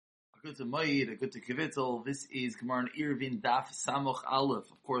Good to Mayid, good to Kivitzel. This is Gemara Irvin Daf Samoch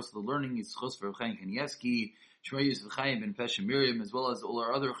Aleph. Of course, the learning is Chos for Chaim Kanievsky, Shmei Yosef Chaim ben Pesha Miriam, as well as all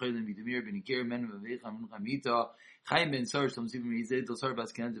our other Chaylim Bidemir ben Ikir Ben Vavecham Chamita, Chaim ben Sar Shom Sivim Yized Tosar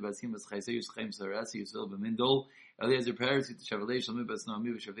Bas Kent Basim Bas Chaysayus Chaim Sarasi Yosel Bemindol Eliezer Paris to Chevrolet Shalmi Bas Naomi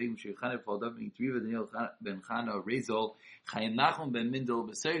Shavim Shechane Faldav Ben Triva Daniel ben Chana Rezol Chaim Nachum ben Mindol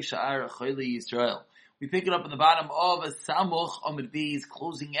Besay Sha'ar Chayli Yisrael. We pick it up in the bottom of a Samuch Amid Beis,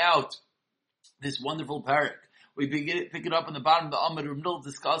 closing out this wonderful parak. We pick it up in the bottom of the Amid Ramdul,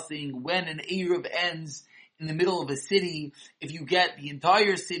 discussing when an Eruv ends in the middle of a city. If you get the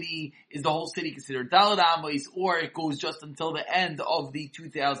entire city, is the whole city considered Dalad Amos, or it goes just until the end of the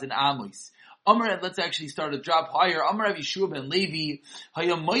 2,000 Amos? Amar, let's actually start a drop higher. Amar Rav Yeshua ben Levi,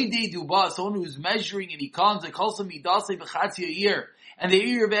 Hayamayde Duba, someone who's measuring and he comes, it calls him Midase B'Chatzi a year. And the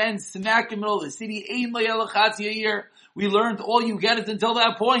Eruv ends smack in the middle of the city. Ein Layel Chatzi a year. We learned all you get is until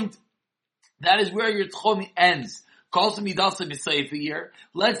that point. That is where your Tchum ends. Calls him Midase B'Seif a year.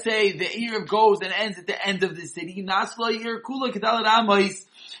 Let's say the Eruv goes and ends at the end of the city. Nasla year Kula Kedalat Amais.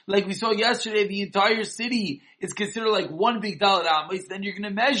 Like we saw yesterday, the entire city is considered like one big Dalet Amos. Then you're going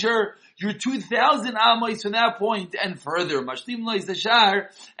to measure your 2,000 Amos from that point and further. Mashlim Lois Zashar,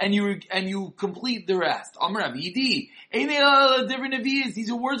 and you complete the rest. Amar Avidi. Different Nevi'is.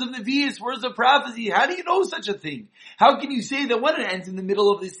 These are words of Nevi'is, words of prophecy. How do you know such a thing? How can you say that when it ends in the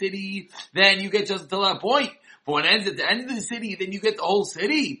middle of the city, then you get just until that point? But when it ends at the end of the city, then you get the whole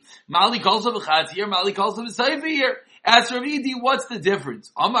city. Mali calls of a Chatz here, Mali calls of a Saifa here. Ask Rav Yidi, what's the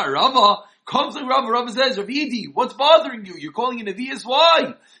difference? Amar Rava, comes to Rava says, Rav Yidi, what's bothering you? You're calling it Nevi'is,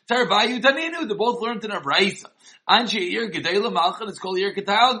 why? Tarvayu Taninu, they both learned in a Braisa. Anshe Ir Gedela Malchan, it's called Ir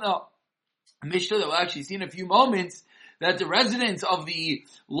Ketal. No. Mishnah that we'll actually see in a few moments, that the residents of the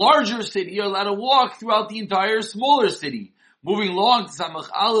larger city are allowed to walk throughout the entire smaller city. Moving along to Samach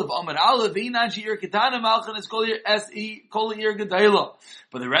Aleph, Amar Aleph, Einanshi Ir Ketana Malchan, it's called Ir Gedela.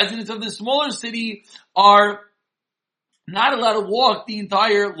 But the residents of the smaller city are not allowed to walk the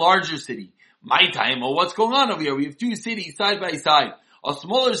entire larger city. My time, or what's going on over here? We have two cities side by side. A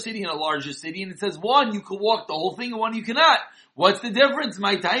smaller city and a larger city, and it says one you can walk the whole thing and one you cannot. What's the difference?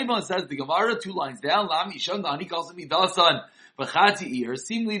 My time, says the Gemara, 2 lines down, Lam Yishon, Ani calls me Dasan, B'chati Ir.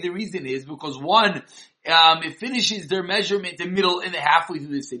 Seemingly the reason is because one, it finishes their measurement in the halfway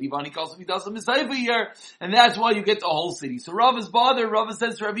through the city, Vani calls me Dasan Misaifa Ir, and that's why you get the whole city. So Rav is bothered, Rav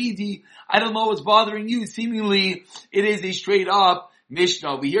says to Rav Yidi, I don't know what's bothering you. Seemingly it is a straight up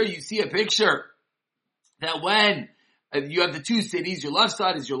Mishnah. Over here you see a picture that when you have the two cities, your left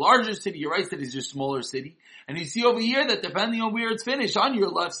side is your larger city, your right side is your smaller city. And you see over here that depending on where it's finished, on your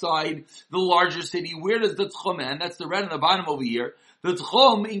left side, the larger city, where does the Tchum end? That's the red on the bottom over here. The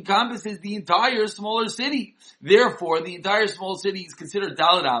Tchum encompasses the entire smaller city. Therefore, the entire small city is considered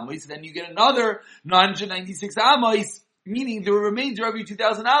Dalet Amos. Then you get another 996 Amos, meaning the remainder of your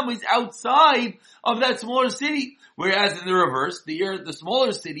 2,000 Amos outside of that smaller city. Whereas in the reverse, the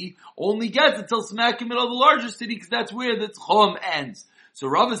smaller city only gets until smack in the middle of the larger city, because that's where the Tchum ends. So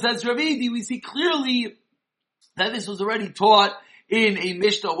Rava says to Rav Yidi, we see clearly that this was already taught in a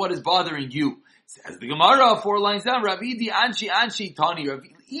Mishnah. What is bothering you? Says the Gemara, 4 lines down, Rav Yidi, Anshi, Tani. Rav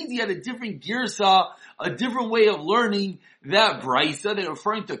Yidi had a different girsa, a different way of learning that Braisa. They're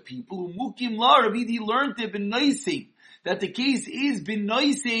referring to people who Mukim La. Rav Yidi learned it in Naising. That the case is bin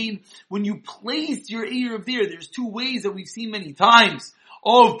noisein when you place your Eruv there. There's 2 ways that we've seen many times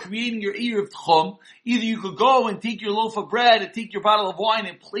of creating your Eruv Tchum. Either you could go and take your loaf of bread and take your bottle of wine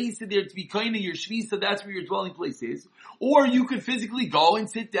and place it there to be kind of your shvisa, that's where your dwelling place is. Or you could physically go and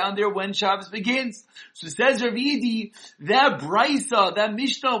sit down there when Shabbos begins. So it says Rav Yidi, that Braisa, that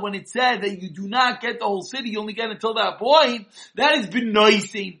Mishnah, when it said that you do not get the whole city, you only get until that point, that has been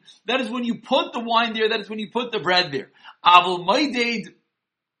noisein. That is when you put the wine there, that is when you put the bread there. Avol Maidid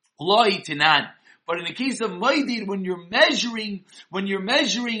Loi Tinan. But in the case of Maidid, when you're measuring,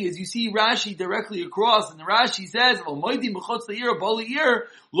 as you see Rashi directly across, and the Rashi says, Avol Maidid B'chotz L'ir, B'ol L'ir,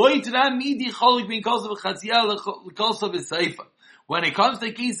 Loi Tinan Midi Cholik Bin Kolsa V'chatziyah L'kolsa V'seifa. When it comes to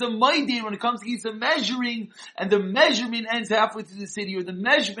the case of Maidid, when it comes to the case of measuring, and the measurement ends halfway through the city, or the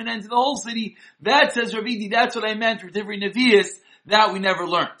measurement ends in the whole city, that says Rav Yidi, that's what I meant with different Nevi'is, that we never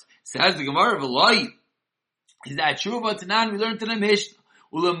learned. Says the Gemara of Eloi. Is that true? But Tanan, we learned in the Mishnah.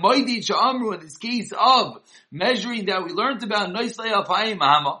 Ulemoidi Sha'amru, in this case of measuring that we learned about Noislei Alpayim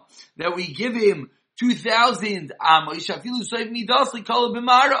Hama, that we give him 2,000 Amma, Shafilu Soiv Midasli Kala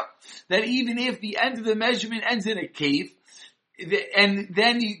B'mara, that even if the end of the measurement ends in a cave, and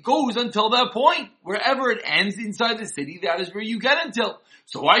then it goes until that point, wherever it ends inside the city, that is where you get until.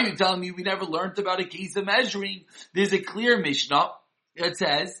 So why are you telling me we never learned about a case of measuring? There's a clear Mishnah that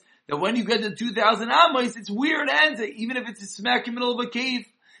says that when you get to 2,000 amos, it's where it ends, even if it's a smack in the middle of a cave.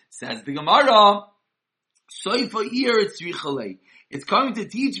 Says the Gemara, Soifa Ir Tzrichalei. It's coming to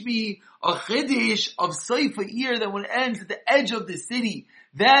teach me a chiddush of Soifa Ir that when it ends at the edge of the city.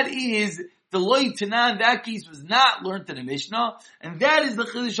 That is the Loi Tanan. That case was not learned in the Mishnah, and that is the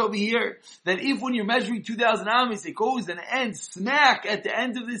chiddush over here. That if when you're measuring 2,000 amos, it goes and ends smack at the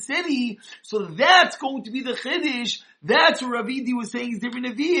end of the city, so that's going to be the chiddush. That's what Ravidi was saying is different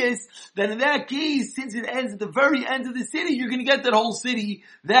Nevi'is, that in that case, since it ends at the very end of the city, you're going to get that whole city.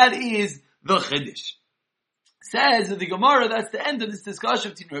 That is the chiddush. Says the Gemara, that's the end of this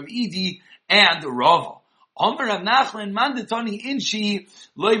discussion between Rav Idi and Rava. Omer Rav Nachman, mandatani inshi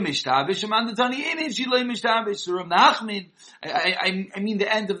loy mishtabish, mandatani inshi loy mishtabish. So Rav Nachman, I mean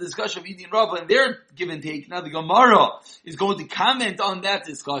the end of the discussion of Idi and Rava and their give and take. Now the Gemara is going to comment on that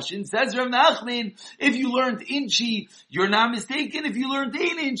discussion. Says Rav Nachman, if you learned inchi, you're not mistaken. If you learned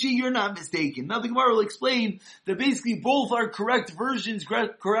ein inchi, you're not mistaken. Now the Gemara will explain that basically both are correct versions,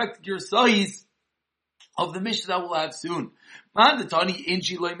 correct size of the Mishnah that we'll have soon.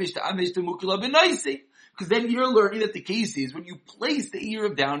 Because then you're learning that the case is when you place the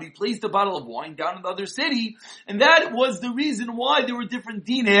Erev down, you place the bottle of wine down in the other city, and that was the reason why there were different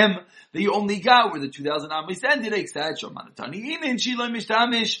dinim that you only got where the 2,000 amos ended, etc.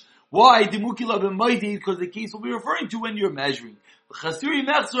 Why? Because the case will be referring to when you're measuring. Now let's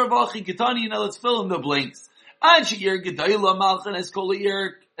fill in the blanks.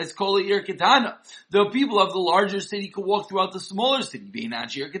 The people of the larger city could walk throughout the smaller city. Now Rav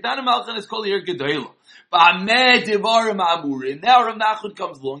Nachman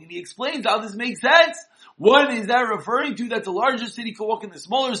comes along and he explains how this makes sense. What is that referring to? That the larger city can walk in the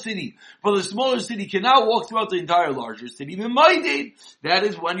smaller city, but the smaller city cannot walk throughout the entire larger city. That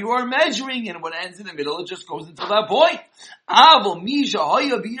is when you are measuring, and when it ends in the middle, it just goes until that point.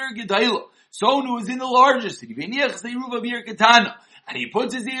 Someone who is in the larger city, and he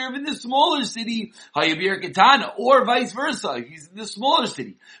puts his ear in the smaller city, or vice versa, if he's in the smaller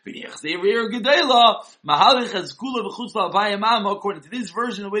city. According to this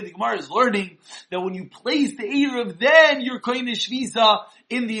version, the way the Gemara is learning, that when you place the ear, then you're koine shvisa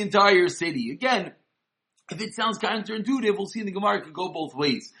in the entire city. Again, if it sounds counterintuitive, we'll see in the Gemara it could go both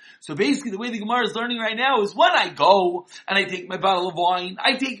ways. So basically the way the Gemara is learning right now is when I go and I take my bottle of wine,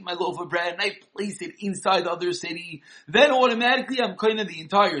 I take my loaf of bread and I place it inside the other city, then automatically I'm kind of the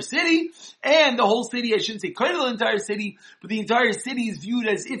entire city, and the whole city, I shouldn't say kind of the entire city, but the entire city is viewed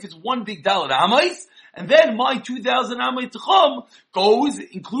as if it's one big dalet amos, and then my 2,000 amay tchum goes,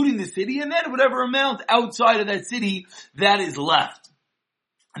 including the city, and then whatever amount outside of that city that is left.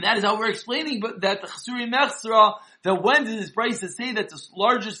 And that is how we're explaining, but that the Chasuri Mechsra, that when does this price say that the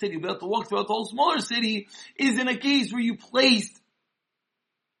larger city will be able to walk throughout the whole smaller city, is in a case where you placed,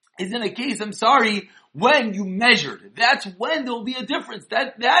 when you measured. That's when there will be a difference.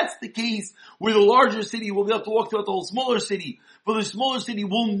 That's the case where the larger city will be able to walk throughout the whole smaller city, but the smaller city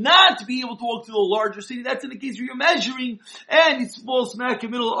will not be able to walk through the larger city. That's in the case where you're measuring, and it's full smack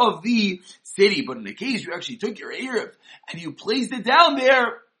in the middle of the city. But in the case you actually took your Erev, and you placed it down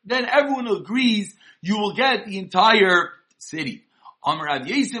there, then everyone agrees you will get the entire city. Amar Rav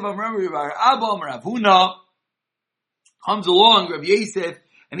Yosef, Amar Rav Abba, Amar Rav Huna, comes along, Rav Yosef,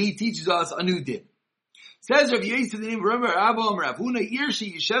 and he teaches us a new din. Says Rav Yosef, the name of Rav Abba, Amar Rav Huna,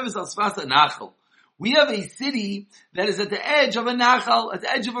 Irshi Yesheves al Sfas Nachal. We have a city that is at the edge of a Nachal, at the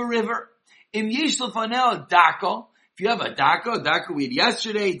edge of a river. Im Yesh Lefanel a Daka. If you have a Daka we had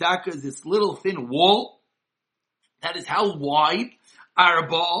yesterday, Daka is this little thin wall. That is how wide?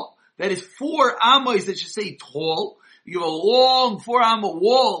 Arba, that is 4 amos that should say tall. You have a long 4 amma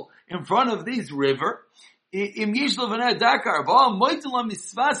wall in front of this river. Then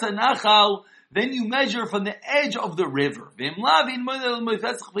you measure from the edge of the river.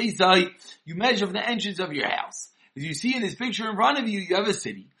 You measure from the entrance of your house. As you see in this picture in front of you, you have a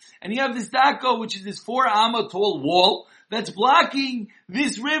city. And you have this daka, which is this 4 amma tall wall that's blocking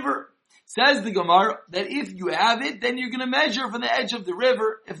this river. Says the Gemara that if you have it, then you're going to measure from the edge of the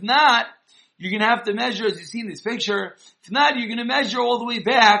river. If not, you're going to have to measure, as you see in this picture. If not, you're going to measure all the way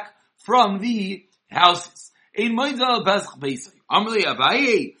back from the houses. So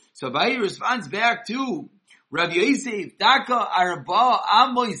Abaye responds back to Rav Yosef, Daka Arba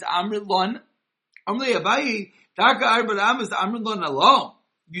Amos Amrilon. Abaye, Daka Arba Amos Amrilon alone.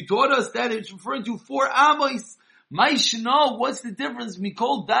 You taught us that it's referring to 4 amos. Maishna, what's the difference?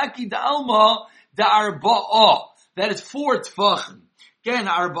 Mikol Daki da Alma da Arba'ah. That is 4 tfachim. Again,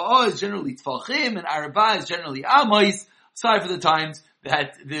 Arba'ah is generally tfachim, and Arba'ah is generally amos, aside for the times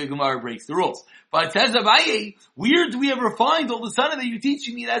that the Gemara breaks the rules. But it says Abaye, where do we ever find all of a sudden that you're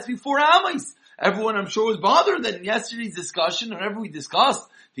teaching me that's before Amos? Everyone, I'm sure, was bothered that in yesterday's discussion, whenever we discussed,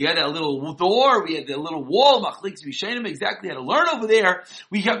 we had that little door, we had that little wall, Machliks Rishenim, exactly how to learn over there.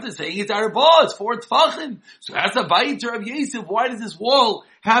 We kept on saying it's Arba, it's 4 Tfachim. So that's a Bayit to Rav Yosef. Why does this wall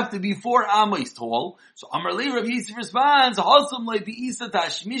have to be 4 Amos tall? So Amar Lei Rav Yosef responds, Hasam Lei Be'isa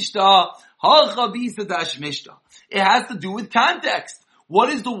Tashmishta, Halcha Be'isa Tashmishta. It has to do with context. What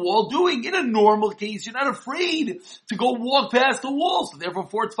is the wall doing? In a normal case, you're not afraid to go walk past the wall, so therefore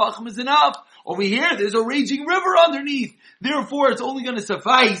 4 Tfachim is enough. Over here, there's a raging river underneath. Therefore, it's only going to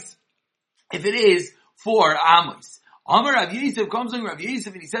suffice if it is 4 Amos. Amar Rav Yosef comes on Rav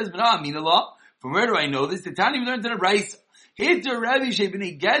Yosef and he says, from where do I know this? The Tanya we learned in a Brisa. Hitter Rabbi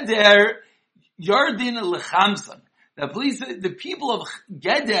Shebnei Geder Yardin Lechamson. The people of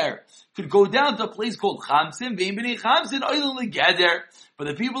Geder could go down to a place called Chamsin, but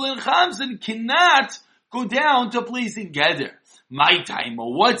the people in Chamsin cannot go down to a place in Geder. My time,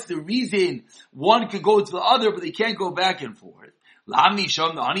 or what's the reason one could go to the other, but they can't go back and forth?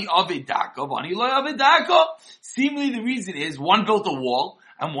 Seemingly the reason is one built a wall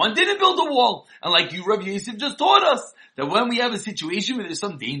and one didn't build a wall. And like you, Rabbi Yosef, just taught us that when we have a situation where there's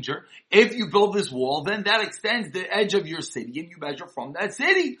some danger, if you build this wall, then that extends the edge of your city and you measure from that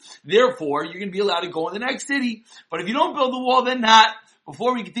city. Therefore, you're going to be allowed to go in the next city. But if you don't build the wall, then not.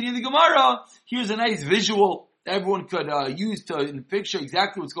 Before we continue the Gemara, here's a nice visual everyone could use to picture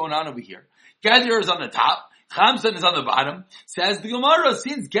exactly what's going on over here. Geder is on the top. Chamsin is on the bottom. Says the Gemara,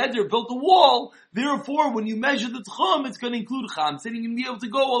 since Geder built a wall, therefore when you measure the Tchum, it's going to include Chamsin. You're going to be able to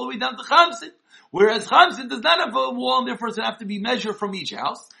go all the way down to Chamsin. Whereas Chamsin does not have a wall, and therefore it's going to have to be measured from each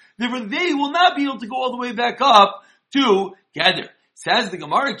house. Therefore they will not be able to go all the way back up to Geder. Says the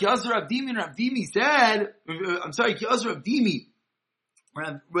Gemara, Kiasar Avdimi, Ravdimi said, Kiasar Avdimi,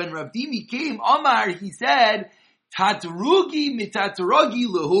 when Rav Dimi came, Omar, he said, Tatrugi mitatrugi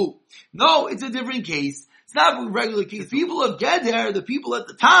lahu. No, it's a different case. It's not a regular case. People of Geder, the people at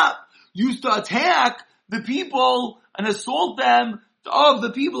the top, used to attack the people and assault them of the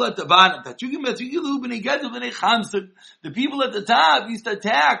people at the bottom. The people at the top used to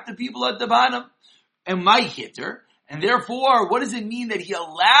attack the people at the bottom. And my hitter. And therefore, what does it mean that he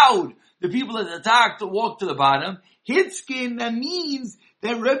allowed the people at the top to walk to the bottom? Hitskin, that means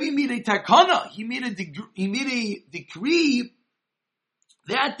that Rebbe made a takana. He made a decree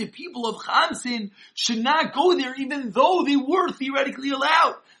that the people of Chamsin should not go there, even though they were theoretically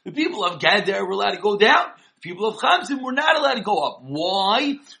allowed. The people of Geder were allowed to go down. The people of Chamsin were not allowed to go up.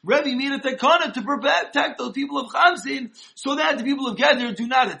 Why? Rebbe made a takana to protect those people of Chamsin so that the people of Geder do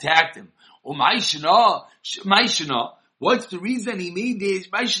not attack them. Oh, Maishana, what's the reason he made this?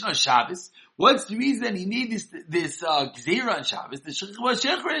 Maishana Shabbos. What's the reason he made this Gzeira on Shabbos? The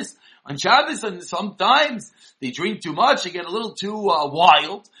Shechris on Shabbos, and sometimes they drink too much, they get a little too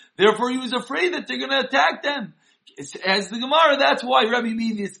wild. Therefore, he was afraid that they're going to attack them. As the Gemara, that's why Rabbi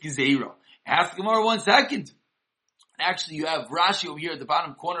made this Gzeira. Ask the Gemara 1 second. Actually, you have Rashi over here at the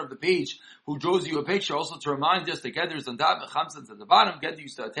bottom corner of the page who draws you a picture also to remind us that Geder is on top and Chamsin's at the bottom. Geder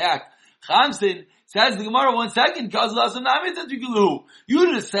used to attack Chamsin. Says the Gemara 1 second,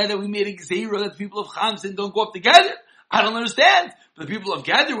 you just said that we made a Gzeira that the people of Chamsin don't go up together. I don't understand. But the people of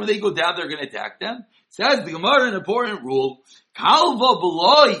Geder, when they go down, they're going to attack them. Says the Gemara, an important rule. Kalva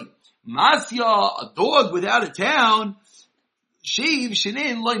Beloi, Masya, a dog without a town, Shiv,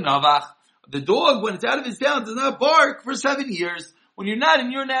 Shinin, Loi Navach. The dog, when it's out of his town, does not bark for 7 years. When you're not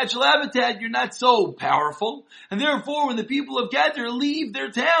in your natural habitat, you're not so powerful. And therefore, when the people of Geder leave their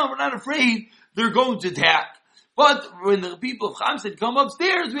town, we're not afraid they're going to attack. But when the people of Chamsin come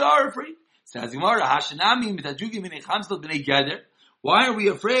upstairs, we are afraid. Says Gemara, Hashanami mitajugi minei Chamsin b'nei Geder. Why are we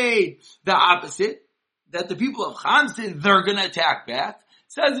afraid? The opposite. That the people of Chamsin, they're going to attack back.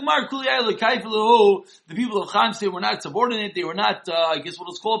 Says Gemara, the people of Chamsin were not subordinate. They were not, what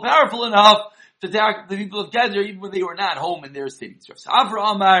is called powerful enough to attack the people of Geder, even when they were not home in their cities.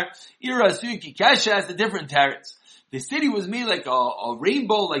 Safra Amar, Ira Suyuki Kesha has a different terrace. The city was made like a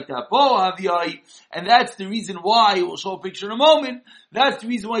rainbow, like that bow, Aviyai, and that's the reason why, we'll show a picture in a moment, that's the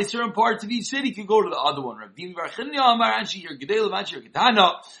reason why certain parts of each city could go to the other one.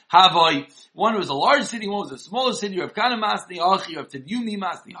 One was a large city, one was a smaller city. Rav Kana Masni Achi, Rav Tedyumi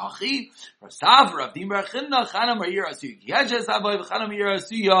Masni Achi, Rav Sav, Rav Dim Barachinna, Chana Marir Asuya, Yeshes Havai, Chana Marir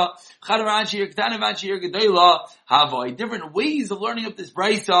Asuya, Chana Ranchi, Ketana Vanchi, Gedela, Havai. Different ways of learning up this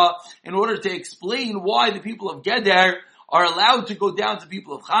Brisa in order to explain why the people of Geder are allowed to go down to the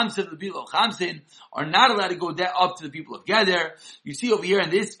people of Chamsin, the people of Chamsin are not allowed to go up to the people of Geder. You see over here in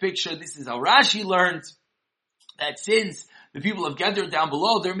this picture, this is how Rashi learns that since the people of Geder down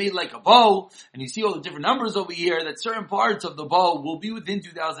below, they're made like a bow, and you see all the different numbers over here, that certain parts of the bow will be within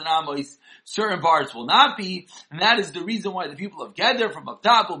 2,000 amos, certain parts will not be, and that is the reason why the people of Geder from up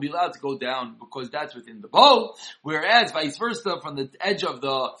top will be allowed to go down, because that's within the bow, whereas vice versa, from the edge of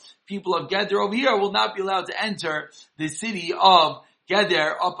the people of Geder over here will not be allowed to enter the city of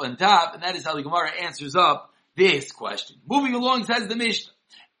Geder up on top, and that is how the Gemara answers up this question. Moving along, says the Mishnah,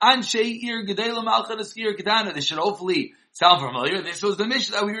 Anshe Ir Gedela Malcha Neskir Kedana. This should hopefully sound familiar. This was the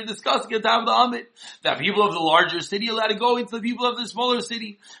Mishnah that we were discussing at the time of the Amid. That people of the larger city allowed to go into the people of the smaller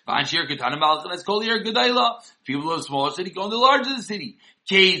city. Anshe Ir Kedana Malcha Neskol Ir Gedela. People of the smaller city go in the larger city.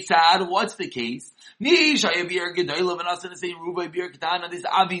 Kesad, what's the case? This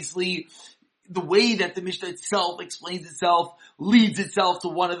obviously, the way that the Mishnah itself explains itself, leads itself to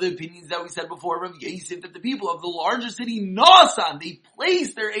one of the opinions that we said before, Rav Yosef, that the people of the larger city, Nasan, they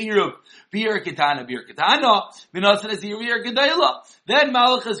place their Eruv, Bir Ketana, Minasan as Bir Gedayla. Then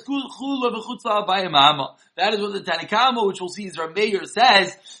Malachas Chula V'chutzla Bayamama. That is what the Tanakama, which we'll see is Rav Meir,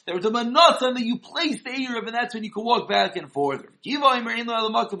 says, that with the Manasan, that you place the Eruv, and that's when you can walk back and forth. All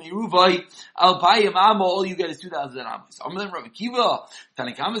you get is 2,000 amos. Rav Akiva,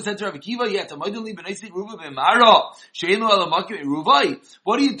 Tanakama said to Rav Akiva, you have to what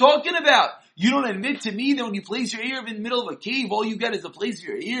are you talking about? You don't admit to me that when you place your ear in the middle of a cave, all you get is a place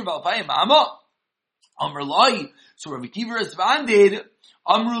for your ear. So Rav Akiva responded,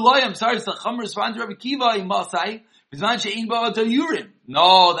 so Chum responded to Rav Akiva,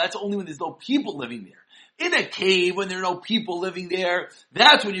 no, that's only when there's no people living there. In a cave, when there are no people living there,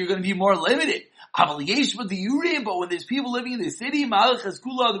 that's when you're going to be more limited. But when there's people living in the city,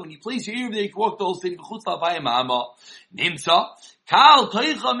 when you place your ear there, you can walk the whole city.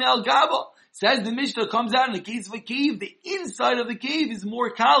 Says the Mishnah, comes out in the case of a cave, the inside of the cave is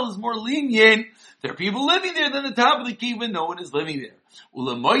more kal, is more lenient. There are people living there than the top of the cave when no one is living there. In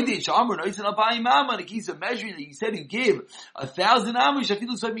the case of measuring that you said you give 1,000 amish,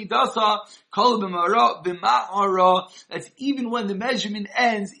 that's even when the measurement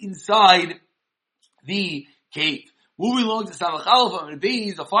ends inside the cave. Moving along to Samach Aleph Amud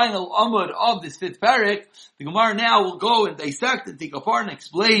Beis, the final Amud of this fifth parak, the Gemara now will go and dissect and take apart and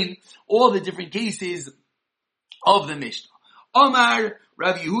explain all the different cases of the Mishnah. Omar,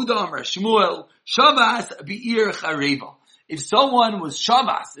 Rav Yehuda, Amar Shmuel, Shavas Be'ir Chareva. If someone was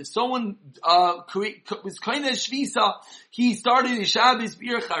Shavas, if someone was kind of Shvisa, he started his Shabbos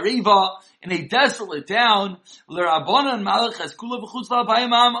Be'ir Chareva in a desolate town, L'Rabbanan Malachas Kula V'chutz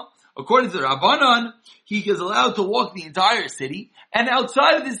L'Bayamama. According to the Rabbanan, he is allowed to walk the entire city, and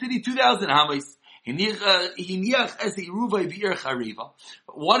outside of the city, 2,000 hamas.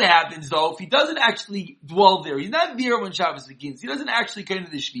 What happens though if he doesn't actually dwell there? He's not there when Shabbos begins. He doesn't actually come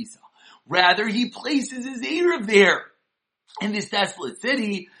to the Shvisa. Rather, he places his Eruv there in this desolate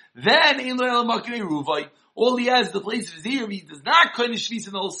city. Then, all he has is the place of his Eruv. He does not come to Shvisa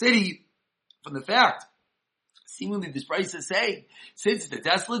in the whole city. From the fact, seemingly this price is saying, since it's a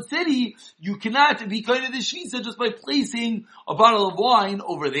desolate city, you cannot be kind of the Shvisa just by placing a bottle of wine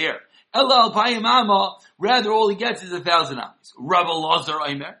over there. Rather all he gets is 1,000 amos. Rav Elazar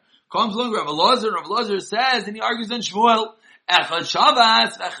Aimer comes along, Rav Elazar says, and he argues on Shmuel, Echad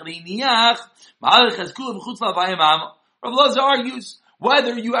Shabbos, Rav Elazar argues,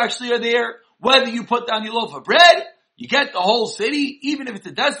 whether you actually are there, whether you put down your loaf of bread, you get the whole city, even if it's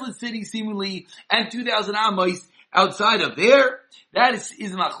a desolate city seemingly, and 2,000 amos outside of there. That is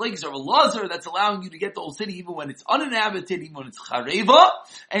machlekes of Elazar that's allowing you to get the whole city even when it's uninhabited, even when it's chareva.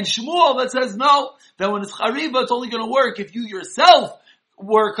 And Shmuel that says no, that when it's chareva it's only going to work if you yourself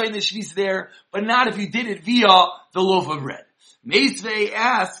were kind of shvis there, but not if you did it via the loaf of bread. Meisvei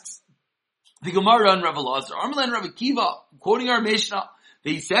asks the Gemara on Rav Elazar, Amar and Rav Akiva, quoting our Mishnah,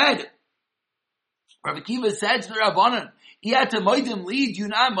 they said, Rav Akiva said to the Rabbanan, he had to moidim lead, you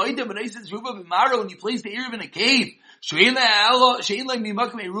not moidim, but I says Ruba b'maro, when you place the Eruv in a cave,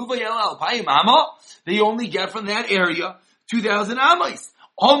 they only get from that area 2,000 amos.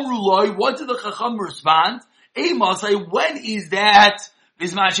 Amrulai, what did the Chacham respond? When is that?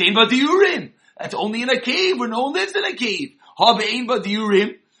 That's only in a cave where no one lives in a cave.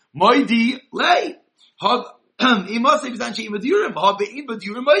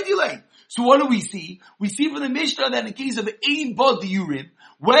 So what do we see? We see from the Mishnah that in the case of Ein Ba Diurim,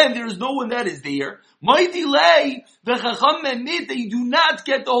 when there is no one that is there, my delay, the Chacham admit that you do not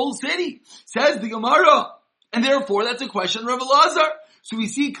get the whole city, says the Gemara. And therefore, that's a question of Rav Elazar. So we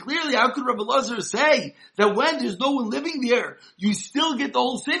see clearly, how could Rav Elazar say that when there's no one living there, you still get the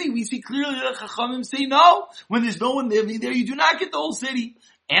whole city? We see clearly that Chachamim say no. When there's no one living there, you do not get the whole city.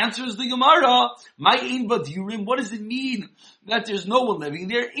 Answers the Gemara, my ein badirim, what does it mean that there's no one living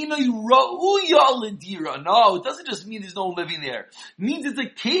there? No, it doesn't just mean there's no one living there. It means it's a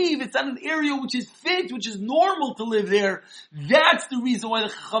cave, it's not an area which is fit, which is normal to live there. That's the reason why the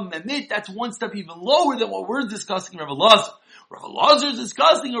Chacham Memit, that's one step even lower than what we're discussing, Rav Elazar. Rav Elazar is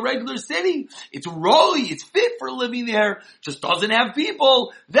discussing a regular city. It's roi, it's fit for living there, just doesn't have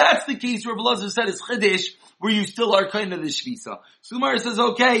people. That's the case Rav Elazar said is Chiddush, where you still are kind of the Shvisa. So the Gemara says,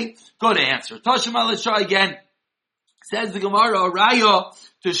 okay, go to answer. Tashima, let's try again. Says the Gemara, Raya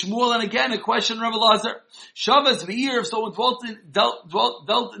to Shmuel, and again a question, Rav Elazar. Shabbos v'ir, if someone dwelt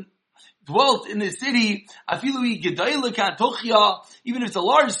in the city, afilu gedayla Antochia, even if it's a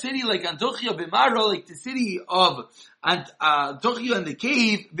large city like Antochia b'Maro, like the city of Antochia in the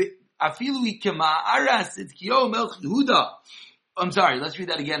cave, afilu kema'ara Sidkio Melch Yehuda. I'm sorry, let's read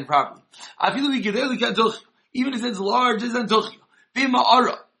that again properly. Afilu gedayla Antochia, even if it's large as Antochia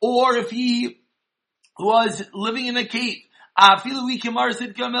b'Ma'ara, or if he was living in a cave. Even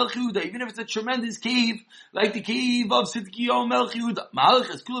if it's a tremendous cave, like the cave of Sidkio Melch Yehuda.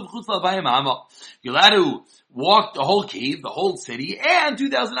 You're allowed to walk the whole cave, the whole city, and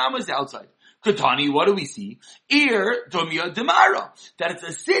 2,000 amas outside. Katani, what do we see? Dumya Demara. That it's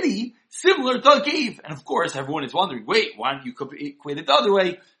a city similar to a cave. And of course, everyone is wondering, wait, why don't you equate it the other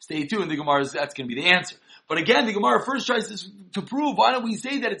way? Stay tuned, the Gemara, that's going to be the answer. But again, the Gemara first tries to prove, why don't we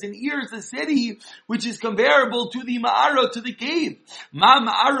say that it's an it's a city, which is comparable to the Ma'ara, to the cave.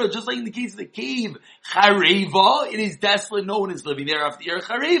 Ma'ara, just like in the case of the cave, Chareva, it is desolate, no one is living there after the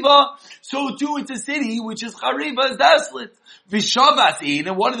Chareva. So too, it's a city, which is Chareva, is desolate. Vishavas,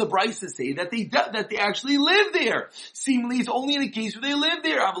 and what do the Brises say? That they actually live there. Seemingly, it's only in a case where they live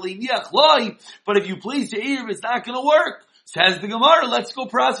there. But if you place your ear, it's not going to work. Says the Gemara, let's go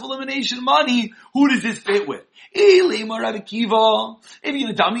price of elimination money. Who does this fit with? If you're going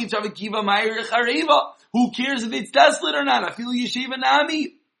to tell me it's Rav Akiva, Ma'ir Chareva, who cares if it's desolate or not? I feel Yeshiva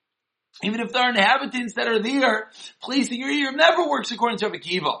Nami. Even if there are inhabitants that are there, placing your ear never works according to Rav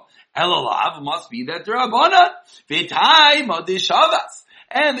Akiva. Elalav must be that they're Rabbanan. V'tai Madishavas.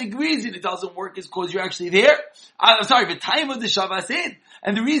 And the reason it doesn't work is because you're actually there. The time of the Shavas in.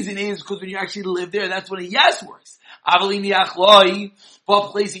 And the reason is because when you actually live there, that's when a yes works. But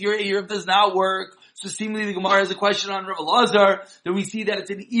placing your ear does not work. So seemingly the Gemara has a question on Rav Elazar, that we see that it's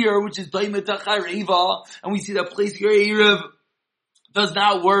an ear which is Daimet Chareva, and we see that placing your ear does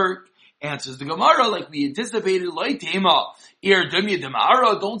not work. Answers the Gemara like we anticipated, Loitema, ear Dumya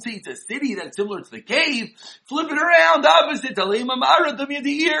Demara, don't say it's a city that's similar to the cave. Flip it around, opposite, Talema Mara, Dumya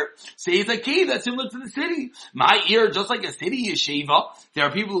the ear. Say it's a cave that's similar to the city. My ear, just like a city, Yeshiva, there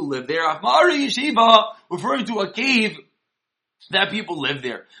are people who live there. Mara Yeshiva, referring to a cave that people live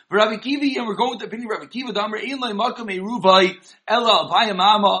there. For Rav Akiva, and we're going with the opinion of Rav Akiva, Damar Einlai Makam Eruvai Ella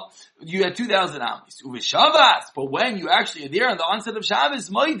Alpayamama, you had 2,000 amis. Uvishavas, but when you actually are there on the onset of Shabbos,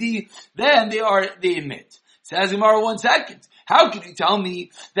 Mighty, then they admit. Says Gemara, 1 second. How can you tell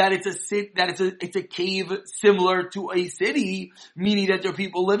me that it's a cave similar to a city, meaning that there are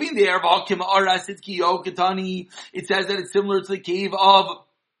people living there? It says that it's similar to the cave of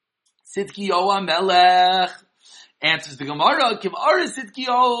Sidkio Amelech. Answers the Gemara, Kimara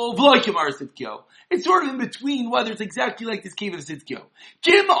Sidkio, V'lo Kimara Sidkio. It's sort of in between whether it's exactly like this cave of Sidkio.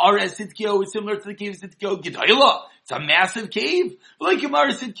 Kimara Sidkio is similar to the cave of Sidkio. Gedayla, it's a massive cave. V'lo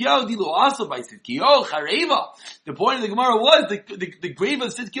Kimara Sidkio, Dilu also by Sidkio, Chareva. The point of the Gemara was the grave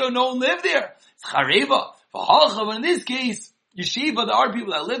of Sidkio, no one lived there. It's Chareva. V'halcha, in this case, Yeshiva, there are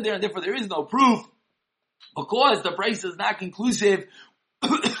people that live there, and therefore there is no proof. Because the price is not conclusive,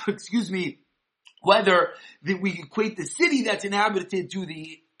 excuse me, whether we equate the city that's inhabited to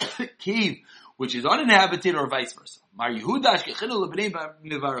the cave, which is uninhabited, or vice versa. Mar Yehuda,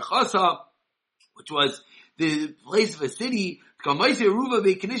 which was the place of a city, that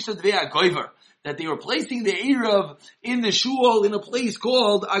they were placing the Erev in the shul in a place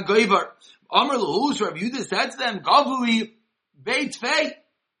called Agoiver. Amar Lahus, Rav Yehuda said to them, Gavui Beit Fei.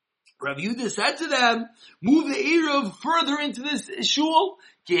 Rav Yehuda said to them, move the Erev further into this shul.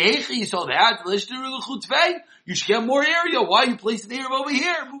 You saw that, you should get more area. Why are you placing the Erev over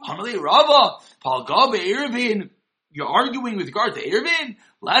here? You're arguing with regard to Erevin?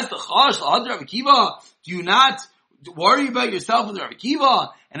 Do you not worry about yourself with Rav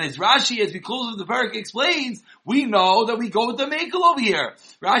Akiva? And as Rashi, as we close with the parak, explains, we know that we go with the Mekel over here.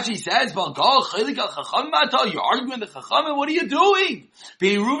 Rashi says, you're arguing the Chachamim, what are you doing?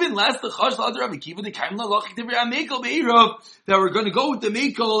 That we're going to go with the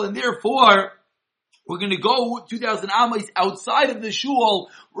Mekel, and therefore, we're going to go 2,000 amas outside of the shul,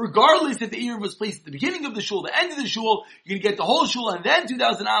 regardless if the Erev was placed at the beginning of the shul, the end of the shul, you're going to get the whole shul, and then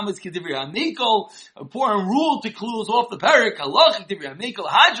 2,000 amas, Kedivri HaMekel, a important rule to close off the parak, Halach, Kedivri HaMekel,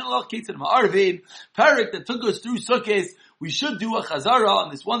 Hajjalach, Ketzad Ma'arvin, parak that took us through Sukkot. We should do a Chazara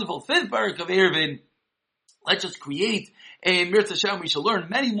on this wonderful 5th parak of Erevin. Let's just create a Mirza Hashem. We shall learn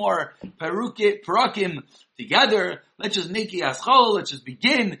many more parakim together. Let's just make a Yaschol. Let's just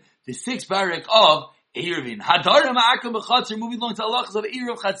begin the 6th parak of Erevin. Hadara ma'akam b'chatzir, moving along to halachas of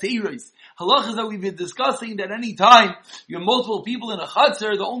Erev Chatzeros. Halachas that we've been discussing that any time you have multiple people in a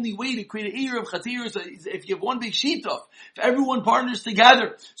chatzir, the only way to create an Erev Chatzeros is if you have one big shituf. If everyone partners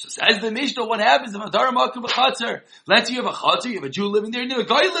together. So says the Mishnah, what happens if Hadara ma'akam b'chatzir? Let's say you have a chatzir, you have a Jew living there, and you have a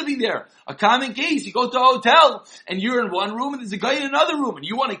guy living there. A common case, you go to a hotel, and you're in one room, and there's a guy in another room, and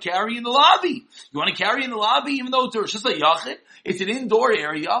you want to carry in the lobby. You want to carry in the lobby, even though it's just a yachid. It's an indoor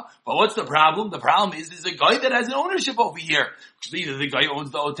area, but what's the problem? The problem is there's a guy that has an ownership over here. Either the guy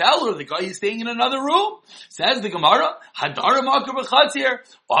owns the hotel or the guy is staying in another room. Says the Gemara, Hadara makar b'chatzir,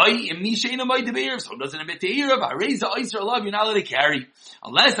 so it doesn't admit to Erev, Harei za'oser alav, you're not allowed to carry.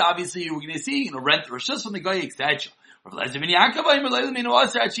 Unless, obviously, we're going to see, rent the rishus from the guy, etc. Says Rav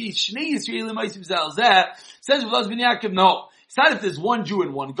Elazar ben Yaakov, no. It's not if there's one Jew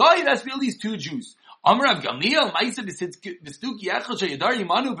and one guy, it has to be at least 2 Jews. Amar Rav Gamliel, Ma'isa b'stuki yachal sheyadar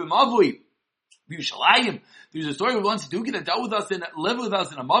yimanu b'mavui b'Yushalayim. There's a story of one Saduki that dealt with us and lived with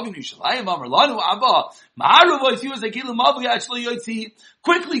us in a Mavi in Yushalayim. Amar lanu Abba Ma'aru v'yisiu zekilu Mavi actually yotzi.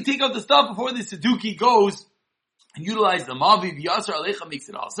 Quickly take out the stuff before the Saduki goes and utilize the Mavi. V'yasar alecha makes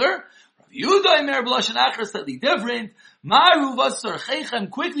it aser. Yehuda Imer b'lashon achar slightly different. Ma'aru v'asar cheichem,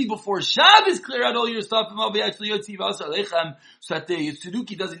 quickly before Shabbos clear out all your stuff. Mavi actually yotzi v'asar lechem, so that the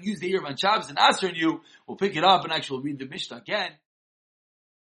Saduki doesn't use the Erev on Shabbos and aser on you. We'll pick it up and actually read the Mishnah again.